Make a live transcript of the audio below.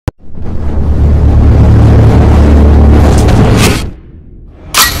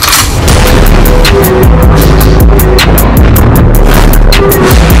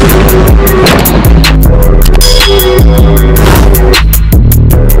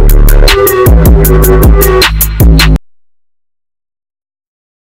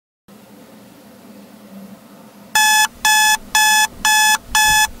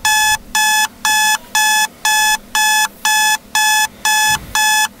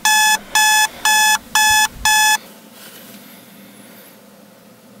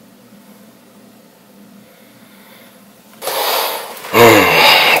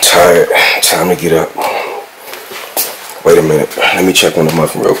Time to get up. Wait a minute. Let me check on the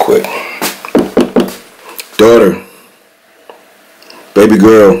muffin real quick. Daughter. Baby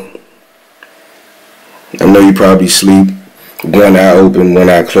girl. I know you probably sleep. One eye open, one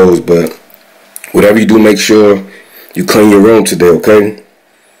eye closed, but whatever you do, make sure you clean your room today, okay?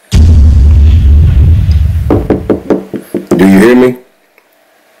 Do you hear me?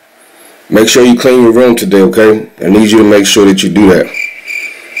 Make sure you clean your room today, okay? I need you to make sure that you do that.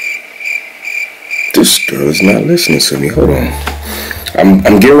 This girl is not listening to me. Hold on.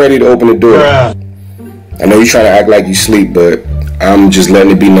 I'm getting ready to open the door. I know you're trying to act like you sleep, but I'm just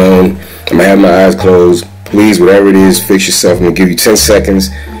letting it be known. I'm gonna have my eyes closed. Please, whatever it is, fix yourself. I'm gonna give you 10 seconds.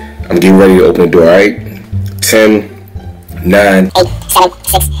 I'm getting ready to open the door, alright? 10, 9, 8, 7,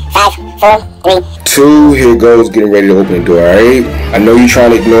 6, 5, 4, 3, 2. Here goes, getting ready to open the door, alright? I know you're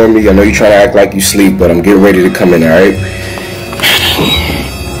trying to ignore me. I know you're trying to act like you sleep, but I'm getting ready to come in, alright?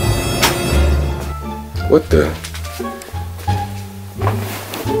 What the?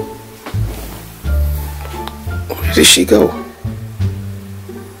 Where did she go?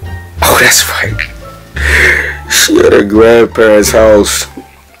 Oh, that's right. She at her grandparents' house.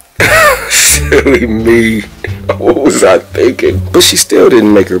 Silly me. What was I thinking? But she still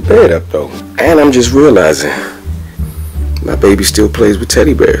didn't make her bed up though. And I'm just realizing my baby still plays with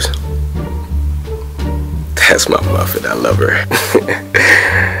teddy bears. That's my muffin. I love her.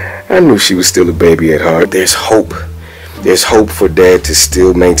 I knew she was still a baby at heart. There's hope. There's hope for dad to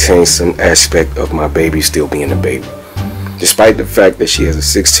still maintain some aspect of my baby still being a baby. Despite the fact that she has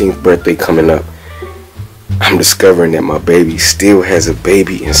a 16th birthday coming up, I'm discovering that my baby still has a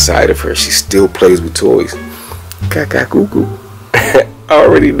baby inside of her. She still plays with toys. Caca-cuckoo. I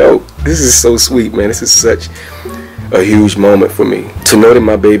already know. This is so sweet, man. This is such a huge moment for me. To know that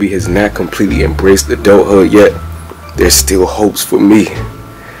my baby has not completely embraced adulthood yet, there's still hopes for me.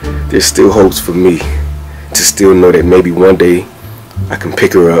 There's still hopes for me to still know that maybe one day I can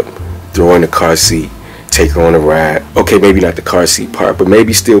pick her up, throw her in the car seat, take her on a ride. Okay, maybe not the car seat part, but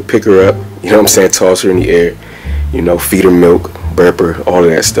maybe still pick her up, you know what I'm saying, toss her in the air, you know, feed her milk, burp her, all of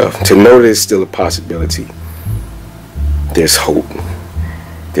that stuff. To know that it's still a possibility, there's hope.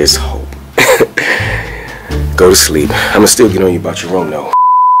 There's hope. Go to sleep. I'm gonna still get on you about your room though.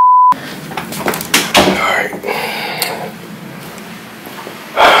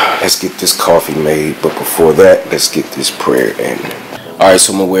 Let's get this coffee made, but before that, let's get this prayer in. Alright,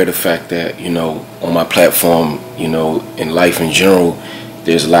 so I'm aware of the fact that, you know, on my platform, you know, in life in general,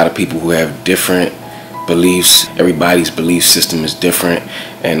 there's a lot of people who have different beliefs. Everybody's belief system is different.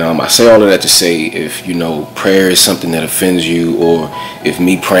 And I say all of that to say, if, you know, prayer is something that offends you, or if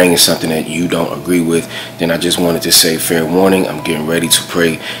me praying is something that you don't agree with, then I just wanted to say fair warning. I'm getting ready to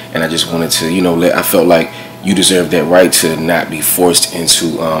pray, and I just wanted to, you know, I felt like you deserve that right to not be forced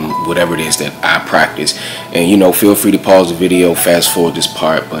into whatever it is that I practice. And, you know, feel free to pause the video, fast forward this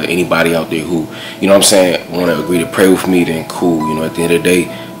part, but anybody out there who, you know what I'm saying, want to agree to pray with me, then cool. You know, at the end of the day,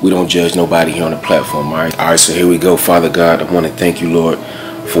 we don't judge nobody here on the platform, all right? All right, so here we go. Father God, I want to thank you, Lord,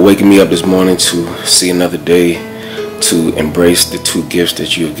 for waking me up this morning to see another day, to embrace the two gifts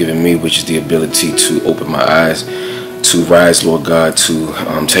that you have given me, which is the ability to open my eyes, to rise, Lord God, to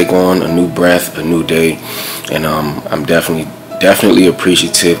take on a new breath, a new day. And I'm definitely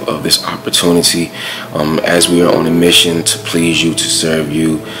appreciative of this opportunity as we are on a mission to please you, to serve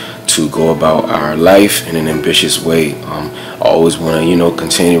you, to go about our life in an ambitious way. I always want to, you know,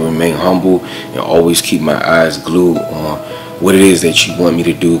 continue to remain humble and always keep my eyes glued on what it is that you want me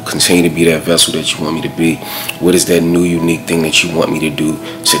to do. Continue to be that vessel that you want me to be. What is that new, unique thing that you want me to do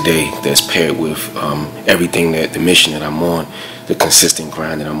today that's paired with everything, that the mission that I'm on, the consistent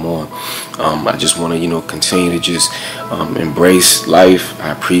grind that I'm on. I just want to, you know, continue to just embrace life. I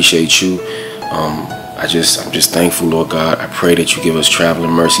appreciate you. I'm just thankful, Lord God. I pray that you give us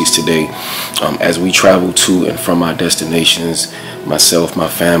traveling mercies today as we travel to and from our destinations, myself, my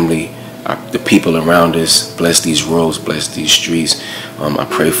family, the people around us. Bless these roads, bless these streets. I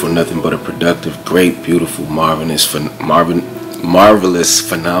pray for nothing but a productive, great, beautiful, marvelous,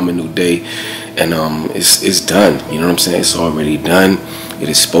 phenomenal day. And it's done. You know what I'm saying? It's already done. It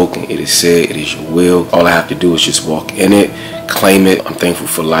is spoken. It is said. It is your will. All I have to do is just walk in it, claim it. I'm thankful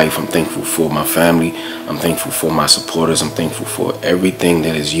for life. I'm thankful for my family. I'm thankful for my supporters. I'm thankful for everything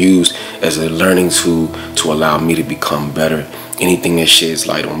that is used as a learning tool to allow me to become better. Anything that sheds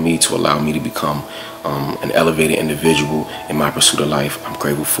light on me to allow me to become an elevated individual in my pursuit of life. I'm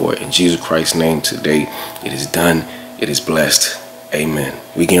grateful for it. In Jesus Christ's name today, it is done. It is blessed. Amen.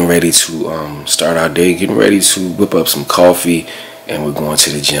 We getting ready to start our day, getting ready to whip up some coffee and we're going to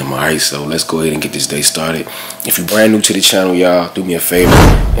the gym. All right, so let's go ahead and get this day started. If you're brand new to the channel, y'all, do me a favor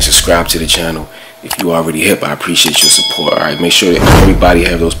and subscribe to the channel. If you already hip, I appreciate your support. All right, make sure that everybody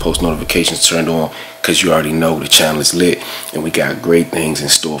have those post notifications turned on, because you already know the channel is lit and we got great things in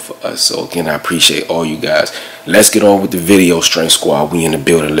store for us. So again, I appreciate all you guys. Let's get on with the video, Strength Squad. We in the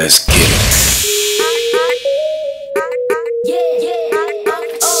building. Let's get it.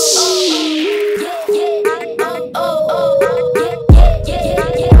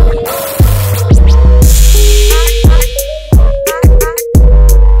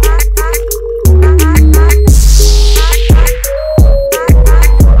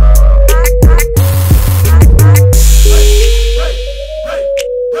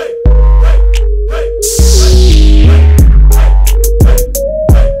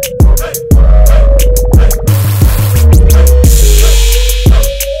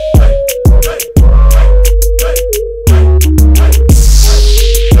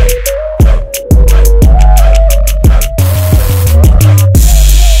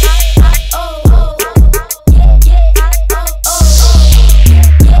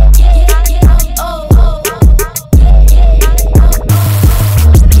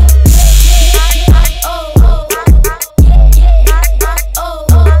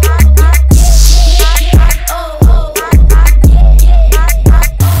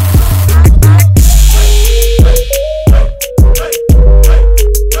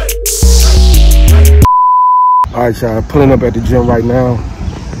 Alright, y'all, pulling up at the gym right now.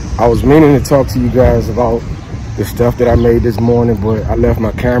 I was meaning to talk to you guys about the stuff that I made this morning, but I left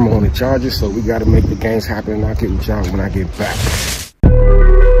my camera on the charger, so we got to make the gains happen, and I'll get with y'all when I get back.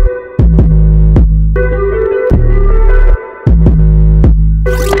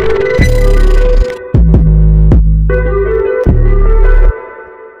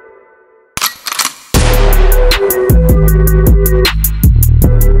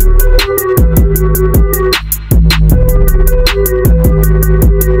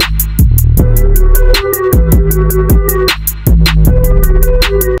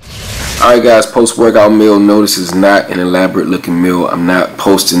 Alright guys, post-workout meal. No, this is not an elaborate looking meal. I'm not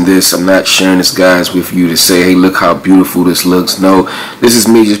posting this. I'm not sharing this, guys, with you to say, hey, look how beautiful this looks. No, this is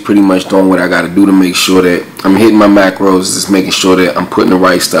me just pretty much doing what I got to do to make sure that I'm hitting my macros, just making sure that I'm putting the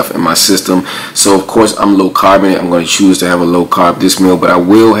right stuff in my system. So, of course, I'm low carb in it. I'm going to choose to have a low carb this meal, but I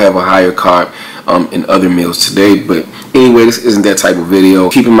will have a higher carb in other meals today. But anyway, this isn't that type of video.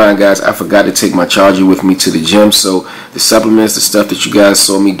 Keep in mind, guys, I forgot to take my charger with me to the gym, so the supplements, the stuff that you guys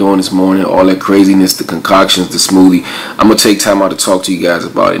saw me doing this morning, all that craziness, the concoctions, the smoothie, I'm gonna take time out to talk to you guys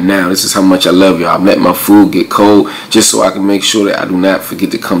about it now. This is how much I love y'all. I'm letting my food get cold just so I can make sure that I do not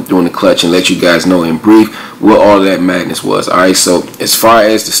forget to come through in the clutch and let you guys know in brief what all of that madness was. Alright, so as far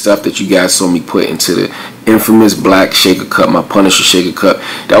as the stuff that you guys saw me put into the infamous black shaker cup, my Punisher shaker cup,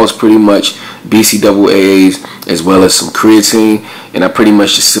 that was pretty much BCAAs as well as some creatine, and I pretty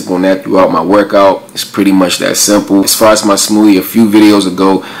much just sip on that throughout my workout. It's pretty much that simple. As far as my smoothie, a few videos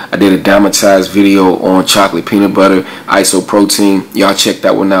ago I did a dramatized video on chocolate peanut butter isoprotein. Y'all check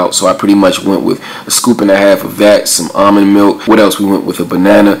that one out. So I pretty much went with a scoop and a half of that, some almond milk. What else? We went with a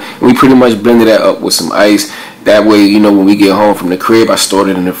banana, and we pretty much blended that up with some ice. That way, you know, when we get home from the crib, I stored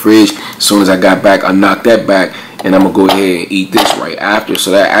it in the fridge. As soon as I got back, I knocked that back, and I'm gonna go ahead and eat this right after. So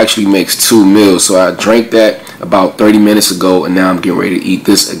that actually makes 2 meals. So I drank that about 30 minutes ago, and now I'm getting ready to eat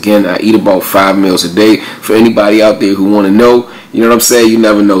this again. I eat about 5 meals a day. For anybody out there who want to know, you know what I'm saying? You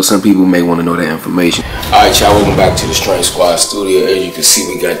never know. Some people may want to know that information. Alright, y'all, welcome back to the Strength Squad studio. As you can see,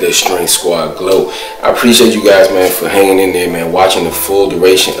 we got that Strength Squad glow. I appreciate you guys, man, for hanging in there, man, watching the full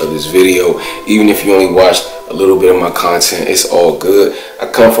duration of this video. Even if you only watched a little bit of my content, it's all good. I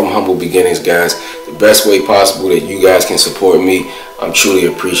come from humble beginnings, guys. The best way possible that you guys can support me, I'm truly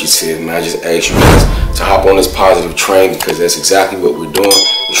appreciative, and I just ask you guys to hop on this positive train, because that's exactly what we're doing.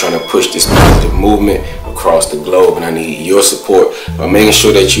 We're trying to push this positive movement across the globe, and I need your support by making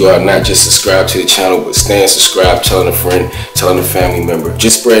sure that you are not just subscribed to the channel, but staying subscribed, telling a friend, telling a family member,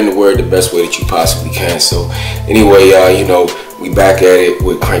 just spreading the word the best way that you possibly can. So anyway, you know, we back at it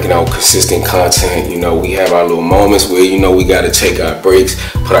with cranking out consistent content. You know, we have our little moments where, you know, we got to take our breaks,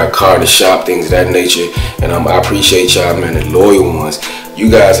 put our car in the shop, things of that nature. And I appreciate y'all, man, the loyal ones. You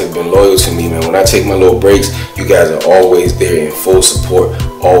guys have been loyal to me, man. When I take my little breaks, you guys are always there in full support,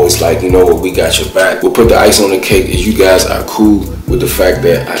 always like, you know what, we got your back. We'll put the ice on the cake is you guys are cool with the fact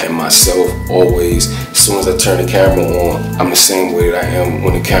that I am myself always. As soon as I turn the camera on, I'm the same way that I am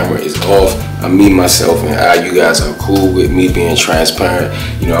when the camera is off. I meet myself, and how you guys are cool with me being transparent.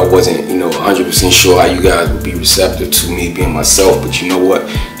 You know, I wasn't, 100% sure how you guys would be receptive to me being myself, but you know what?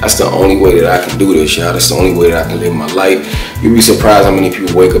 That's the only way that I can do this, y'all. That's the only way that I can live my life. You'd be surprised how many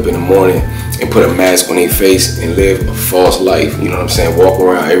people wake up in the morning and put a mask on their face and live a false life. You know what I'm saying? Walk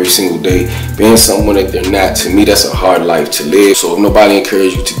around every single day being someone that they're not. To me, that's a hard life to live. So if nobody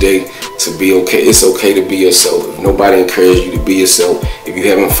encouraged you today to be okay, it's okay to be yourself. If nobody encouraged you to be yourself, if you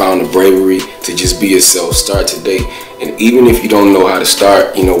haven't found the bravery to just be yourself, start today. And even if you don't know how to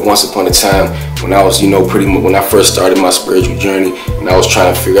start, once upon a time when I was, pretty much when I first started my spiritual journey and I was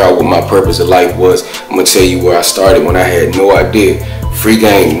trying to figure out what my purpose of life was, I'm gonna tell you where I started when I had no idea. Free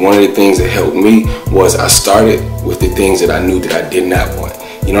game, one of the things that helped me was I started with the things that I knew that I did not want.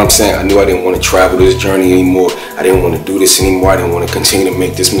 You know what I'm saying? I knew I didn't want to travel this journey anymore. I didn't want to do this anymore. I didn't want to continue to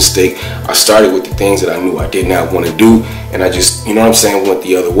make this mistake. I started with the things that I knew I did not want to do. And I just, went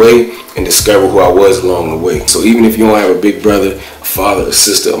the other way and discovered who I was along the way. So even if you don't have a big brother, a father, a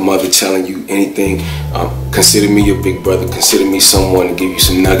sister, a mother telling you anything, consider me your big brother. Consider me someone to give you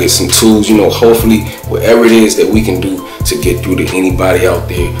some nuggets, some tools, hopefully whatever it is that we can do to get through to anybody out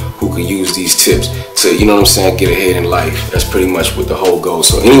there who could use these tips to, get ahead in life. That's pretty much what the whole goal.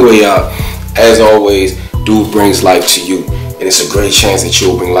 So anyway, y'all, as always, dude brings life to you. And it's a great chance that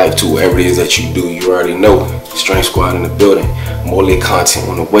you'll bring life to whatever it is that you do. You already know. Strength Squad in the building. More lit content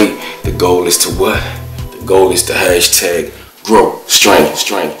on the way. The goal is to what? The goal is to hashtag grow. Strength,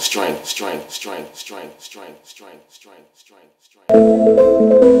 strength, strength, strength, strength, strength, strength, strength, strength, strength,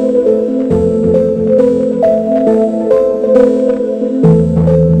 strength.